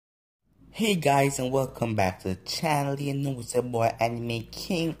Hey guys, and welcome back to the channel. You know it's your boy Anime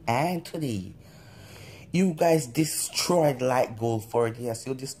King, and today you guys destroyed light gold for it. Yes,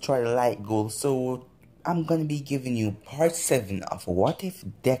 you destroyed light gold. So I'm gonna be giving you part 7 of what if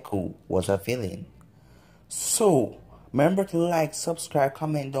Deku was a villain. So remember to like, subscribe,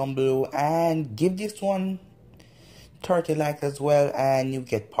 comment down below, and give this one 30 likes as well, and you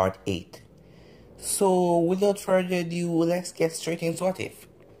get part 8. So without further ado, let's get straight into what if.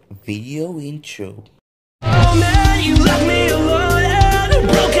 Video intro. Oh man, you left me alone and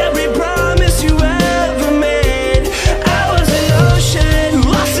broke every promise you ever made. I was an ocean,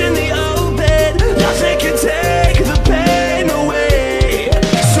 lost in the open. Nothing can take the pain away.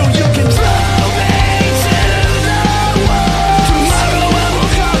 So you can throw me to the wall. Tomorrow I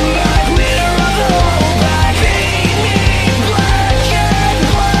will come back, leader of the whole pack. Paint me black and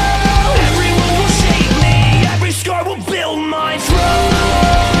blue. Everyone will shake me, every scar will build my throne.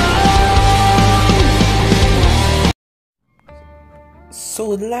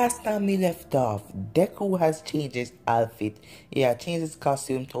 So the last time we left off, Deku has changed his outfit. Yeah, changed his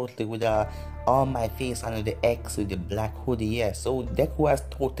costume totally with all my face under the X with the black hoodie. Yeah, so Deku has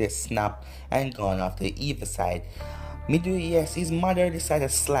totally snapped and gone off to the evil side. Yes, his mother decided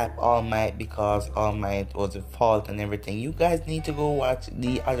to slap All Might because All Might was at fault and everything. You guys need to go watch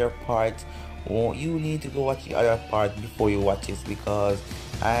the other part. Oh, you need to go watch the other part before you watch this because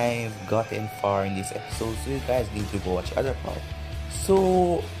I've gotten far in this episode. So you guys need to go watch the other part.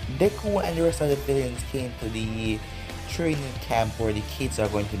 So Deku and the rest of the villains came to the training camp where the kids are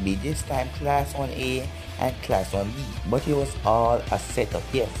going to be, this time class 1A and class 1B, but it was all a setup.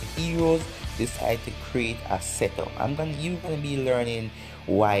 Yes, the heroes decided to create a setup. You're gonna be learning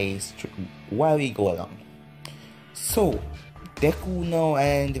why we go along. So Deku now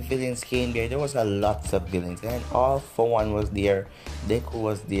and the villains came there. There was a lots of villains, and All for One was there. Deku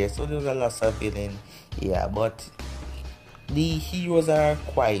was there, so there was a lot of villains. Yeah, but the heroes are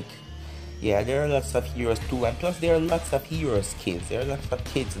quite, yeah, there are lots of heroes too, and plus there are lots of heroes kids. There are lots of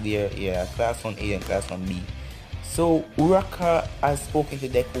kids there. Yeah, class 1A and class 1B. So Uraka has spoken to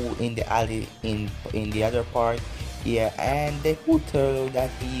Deku in the alley in the other part. Yeah, and Deku told that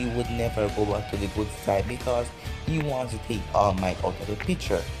he would never go back to the good side because he wants to take All Might out of the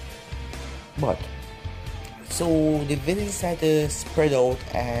picture. But so the villains decided to spread out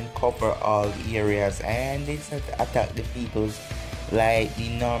and cover all the areas, and they decided to attack the peoples like the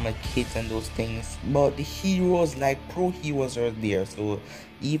normal kids and those things. But the heroes, like pro heroes, are there. So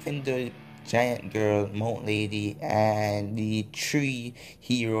even the giant girl, Mount Lady, and the tree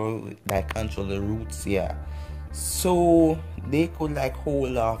hero that control the roots, yeah. So they could like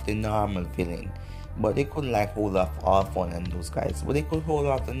hold off the normal villain, but they couldn't like hold off All For One and those guys. But they could hold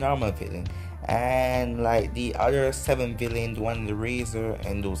off the normal villain and like the other 7 villains, one the Razor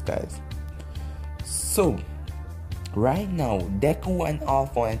and those guys. So right now Deku and All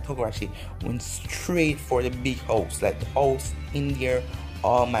For One and Togarashi went straight for the big house, like the house in there.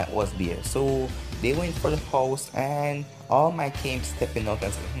 All Might was there, so they went for the house, and All Might came stepping out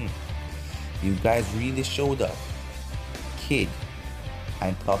and said, you guys really showed up. Kid,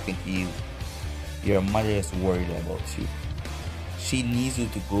 I'm talking to you. Your mother is worried about you. She needs you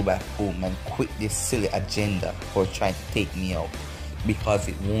to go back home and quit this silly agenda for trying to take me out, because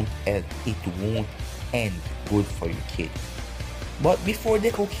it won't end good for you, kid. But before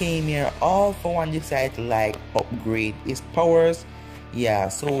Deku came here, All For One decided to like upgrade his powers. Yeah,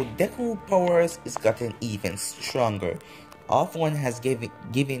 so Deku powers is gotten even stronger. All For One has given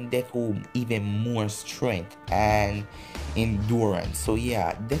Deku even more strength and endurance. So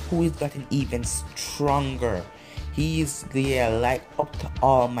yeah, Deku is gotten even stronger. He is there like up to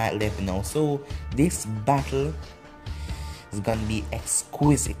All Might level now. So this battle is gonna be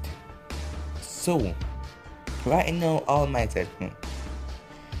exquisite. So right now All Might said,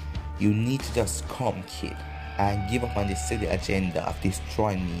 you need to just come, kid, and give up on this silly agenda of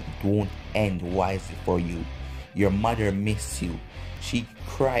destroying me. It won't end wisely for you. Your mother misses you. She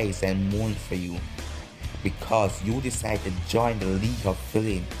cries and mourns for you because you decided to join the League of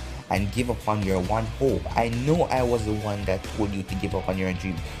Villains and give up on your one hope. I know I was the one that told you to give up on your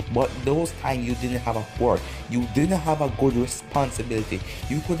dream, but those times you didn't have a work, you didn't have a good responsibility,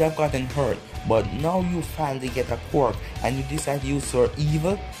 you could have gotten hurt, but now you finally get a quirk and you decide to use your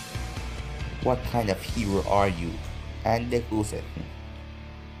evil. What kind of hero are you? And Deku said,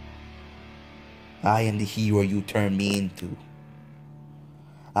 I am the hero you turned me into.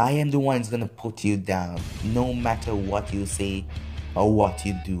 I am the one who's gonna put you down, no matter what you say or what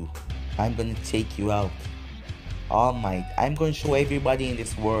you do. I'm gonna take you out. All Might, I'm gonna show everybody in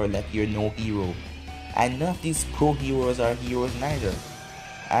this world that you're no hero. And none of these pro heroes are heroes neither.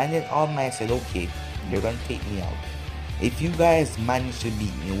 And then All Might said, okay, you're gonna take me out. If you guys manage to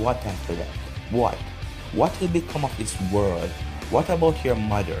beat me, what after that? What? What will become of this world? What about your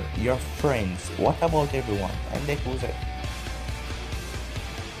mother, your friends? What about everyone? And Deku said,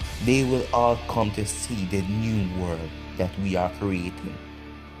 they will all come to see the new world that we are creating.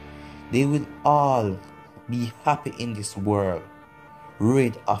 They will all be happy in this world,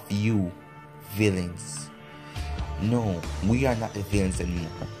 rid of you, villains. No, we are not the villains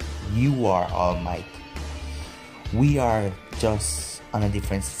anymore. You are All Might. We are just on a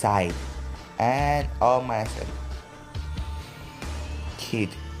different side. And All Might said, kid,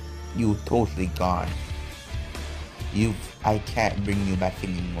 you totally gone. I can't bring you back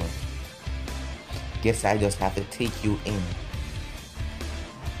anymore. Guess I just have to take you in.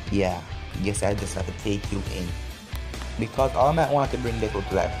 Yeah, guess I just have to take you in. Because All Might wanted to bring Deku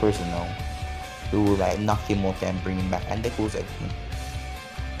to that person now, to like knock him out and bring him back. And Deku said,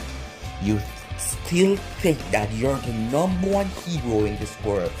 you still think that you're the number one hero in this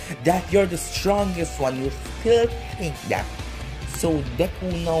world, that you're the strongest one, you still think that. So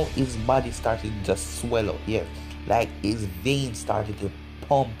Deku now, his body started to just swell up, yes. Like his veins started to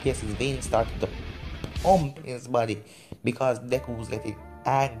pump, yes, his veins started to pump in his body because Deku was getting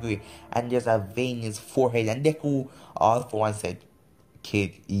angry, and there's a vein in his forehead, and Deku all for one said,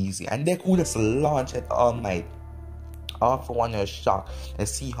 kid, easy. And Deku just launched at All Might. All for one was shocked and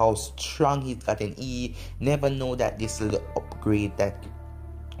see how strong he's gotten. He never know that this little upgrade, that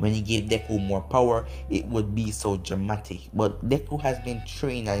when he gave Deku more power, it would be so dramatic. But Deku has been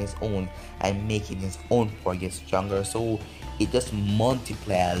trained on his own and making his own power get stronger, so it just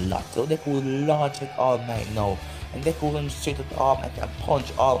multiply a lot. So Deku launched at All Might now, and Deku went straight at All Might and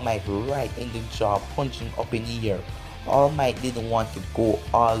punched All Might right in the jaw, punching up in the air. All Might didn't want to go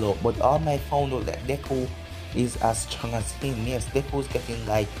all out, but All Might found out that Deku is as strong as him. Yes, Deku's getting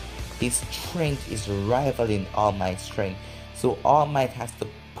like, his strength is rivaling All Might's strength. So All Might has to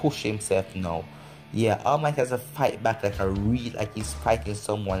push himself now. Yeah, All Might has to fight back like he's fighting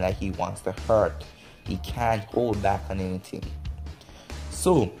someone like he wants to hurt. He can't hold back on anything.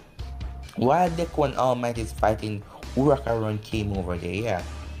 So while Deku and All Might is fighting, Uraka came over there. Yeah,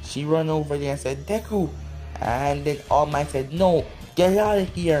 she ran over there and said, Deku. And then All Might said, no, get out of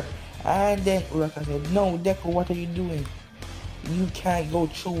here. And then Uraka said, no, Deku, what are you doing? You can't go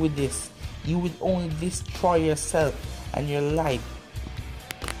through with this. You will only destroy yourself and your life.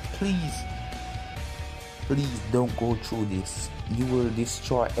 Please don't go through this. You will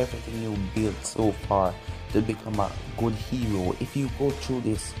destroy everything you built so far to become a good hero. If you go through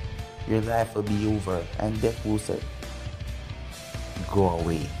this, your life will be over. And Deku said, go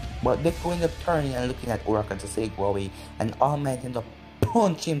away. But Deku ended up turning and looking at Uraka to say go away, and All Might ended up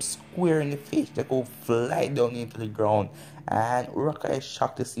punch him square in the face. Deku fly down into the ground, and Uraka is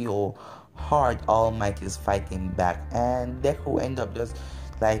shocked to see how hard All Might is fighting back. And Deku end up just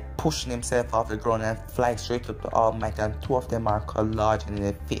like pushing himself off the ground and fly straight up to All Might, and two of them are colliding in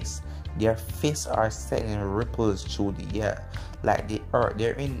the face. Their fists are sending ripples through the air, like the earth.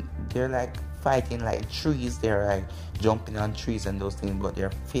 They're like fighting like trees. They're like jumping on trees and those things, but their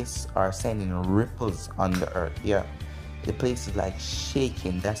fists are sending ripples on the earth. Yeah, the place is like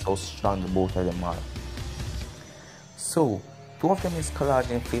shaking. That's how strong the both of them are. So two of them is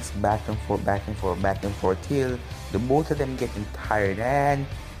colliding fists back and forth, back and forth, back and forth, till the both of them getting tired. And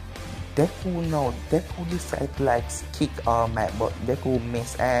Deku decide to like kick All Might, but Deku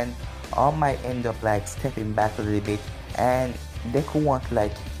miss, and All Might end up like stepping back a little bit, and Deku want to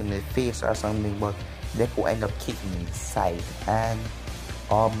like kick him in the face or something, but Deku end up kicking him in the side, and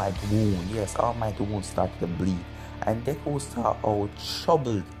All Might wound started to bleed. And Deku saw how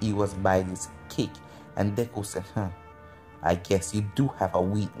troubled he was by this kick, and Deku said, I guess you do have a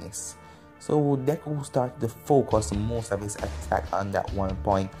weakness. So Deku started to focus most of his attack on that one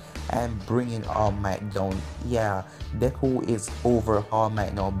point and bringing All Might down. Yeah, Deku is over All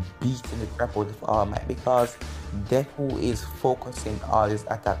Might now, beating the crap out of All Might because Deku is focusing all his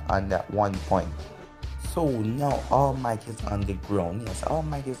attack on that one point. So now All Might is on the ground. Yes, All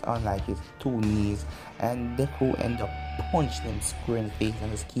Might is on like his two knees, and Deku end up punching him square in the face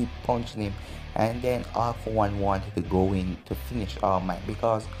and just keep punching him. And then All For One wanted to go in to finish All Might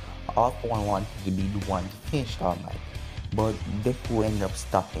because All For One wanted to be the one to finish All Might. But Deku ended up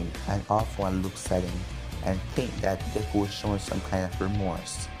stopping, and All For One looks at him and think that Deku is showing some kind of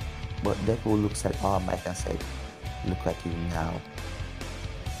remorse. But Deku looks at All Might and said, look at you now.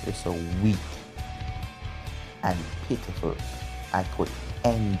 You're so weak and pitiful. I could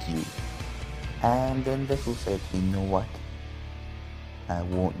end you. And then Deku said, you know what? I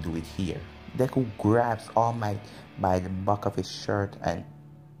won't do it here. Deku grabs All Might by the back of his shirt and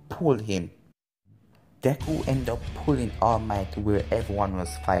pull him. Deku ended up pulling All Might to where everyone was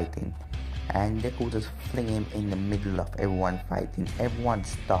fighting. And Deku just fling him in the middle of everyone fighting. Everyone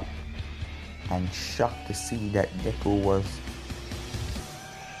stopped and shocked to see that Deku was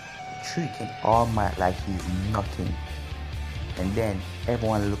treating All Might like he's nothing. And then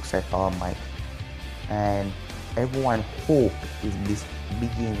everyone looks at All Might and everyone hope is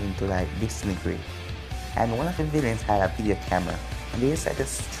beginning to like disintegrate. And one of the villains had a video camera and they decided to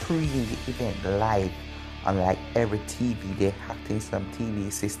stream the event live on like every TV. They hacked in some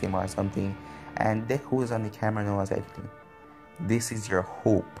TV system or something, and Deku was on the camera and was like, "This is your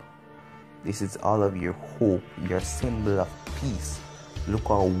hope. This is all of your hope, your symbol of peace. Look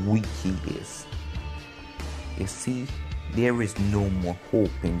how weak he is. You see, there is no more hope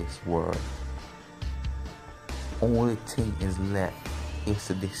in this world. Only thing is left is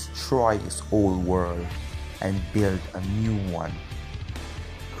to destroy this old world and build a new one.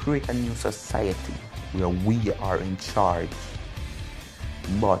 Create a new society where we are in charge.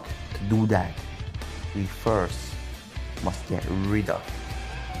 But to do that, we first must get rid of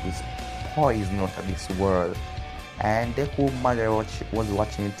this poison out of this world." And Deku's mother was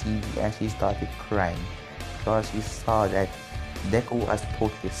watching the TV and she started crying because she saw that Deku has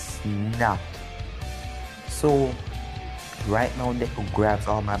totally snapped. So right now Deku grabs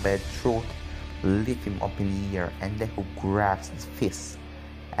All Might by the throat, lift him up in the air, and Deku grabs his fist.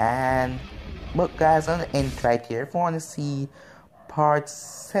 But guys, I'm gonna end right here. If you want to see part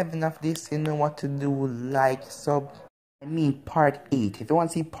 7 of this, you know what to do. Like, part 8. If you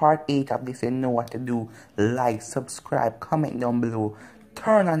want to see part 8 of this, you know what to do. Like, subscribe, comment down below,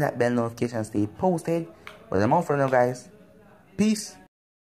 turn on that bell notification, stay posted. But I'm out for now, guys. Peace.